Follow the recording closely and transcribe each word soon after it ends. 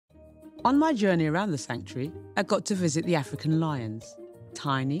On my journey around the sanctuary, I got to visit the African lions,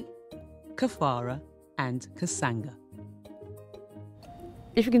 Tiny, Kafara and Kasanga.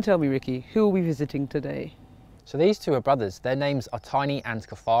 If you can tell me, Ricky, who are we visiting today? So these two are brothers. Their names are Tiny and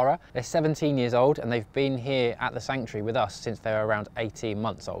Kafara. They're 17 years old and they've been here at the sanctuary with us since they were around 18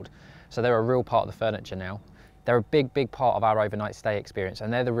 months old. So they're a real part of the furniture now. They're a big part of our overnight stay experience,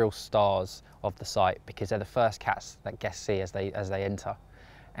 and they're the real stars of the site because they're the first cats that guests see as they enter.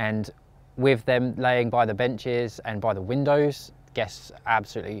 And with them laying by the benches and by the windows, guests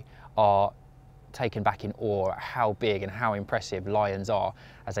absolutely are taken back in awe at how big and how impressive lions are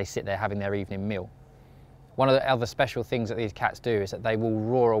as they sit there having their evening meal. One of the other special things that these cats do is that they will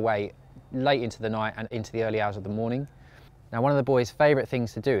roar away late into the night and into the early hours of the morning. Now, one of the boys' favourite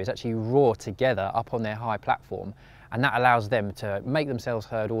things to do is actually roar together up on their high platform, and that allows them to make themselves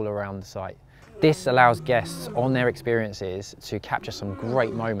heard all around the site. This allows guests on their experiences to capture some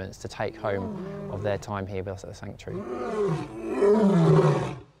great moments to take home of their time here with us at the sanctuary.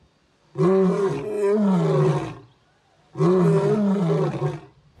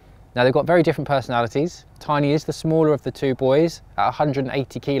 Now, they've got very different personalities. Tiny is the smaller of the two boys at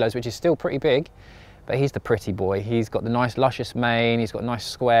 180 kilos, which is still pretty big, but he's the pretty boy. He's got the nice luscious mane, he's got a nice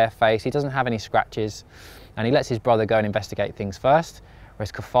square face, he doesn't have any scratches, and he lets his brother go and investigate things first,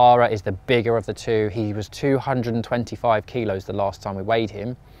 whereas Kafara is the bigger of the two. He was 225 kilos the last time we weighed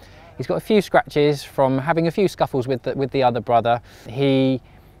him. He's got a few scratches from having a few scuffles with the other brother. He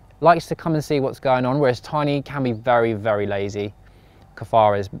likes to come and see what's going on, whereas Tiny can be very lazy.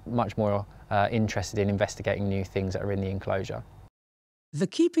 Kafara is much more interested in investigating new things that are in the enclosure. The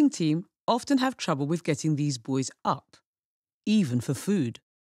keeping team often have trouble with getting these boys up, even for food.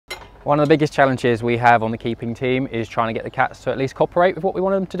 One of the biggest challenges we have on the keeping team is trying to get the cats to at least cooperate with what we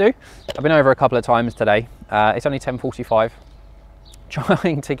want them to do. I've been over a couple of times today. It's only 10:45.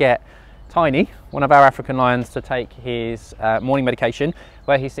 Trying to get Tiny, one of our African lions, to take his morning medication,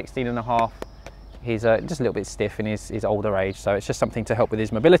 where he's 16 and a half. He's just a little bit stiff in his older age, so it's just something to help with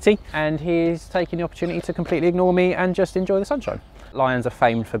his mobility. And he's taking the opportunity to completely ignore me and just enjoy the sunshine. Lions are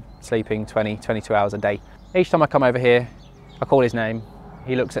famed for sleeping 22 hours a day. Each time I come over here, I call his name,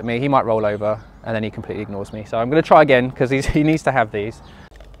 he looks at me, he might roll over, and then he completely ignores me. So I'm going to try again, because he needs to have these.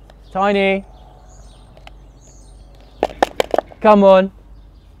 Tiny! Come on,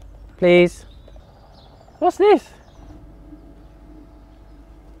 please. What's this?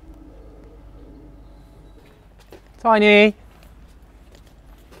 Tiny,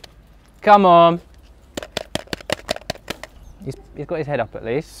 come on. He's got his head up at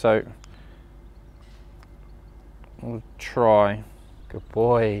least, so we'll try. Good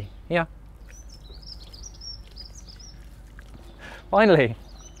boy. Yeah. Finally.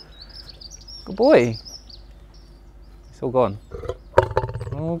 Good boy. It's all gone.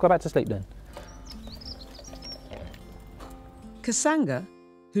 We'll go back to sleep then. Kasanga,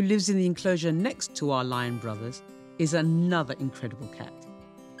 who lives in the enclosure next to our lion brothers, is another incredible cat.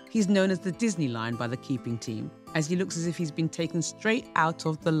 He's known as the Disney lion by the keeping team, as he looks as if he's been taken straight out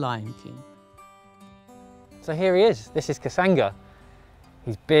of The Lion King. So here he is. This is Kasanga.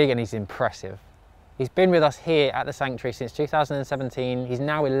 He's big and he's impressive. He's been with us here at the sanctuary since 2017. He's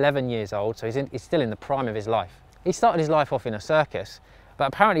now 11 years old, so he's still in the prime of his life. He started his life off in a circus, but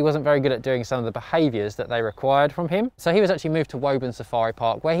apparently wasn't very good at doing some of the behaviours that they required from him. So he was actually moved to Woburn Safari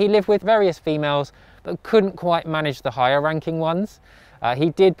Park, where he lived with various females, but couldn't quite manage the higher ranking ones. He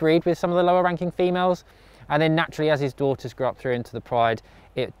did breed with some of the lower ranking females, and then naturally, as his daughters grew up through into the pride,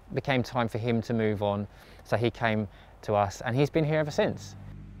 it became time for him to move on. So he came to us, and he's been here ever since.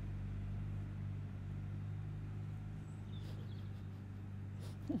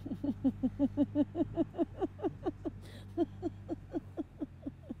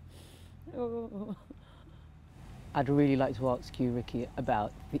 I'd really like to ask you, Ricky,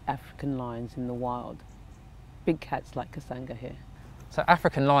 about the African lions in the wild. Big cats like Kasanga here. So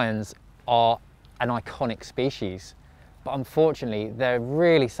African lions are an iconic species, but unfortunately they're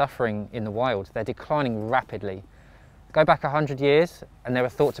really suffering in the wild. They're declining rapidly. Go back 100 years and there were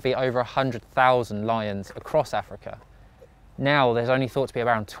thought to be over 100,000 lions across Africa. Now there's only thought to be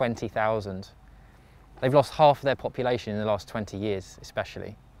around 20,000. They've lost half of their population in the last 20 years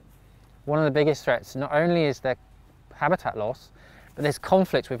especially. One of the biggest threats not only is their habitat loss, but there's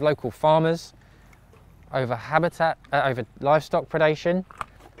conflict with local farmers over over livestock predation,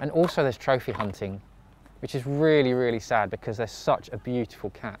 and also there's trophy hunting, which is really sad because they're such a beautiful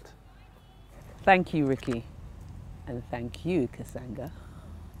cat. Thank you, Ricky, and thank you, Kasanga.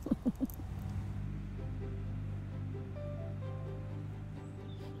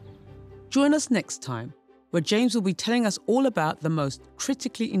 Join us next time where James will be telling us all about the most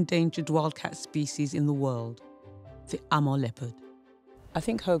critically endangered wildcat species in the world, the Amur leopard. I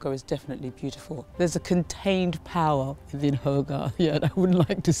think Hogar is definitely beautiful. There's a contained power within Hogar, that I would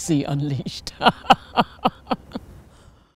like to see unleashed.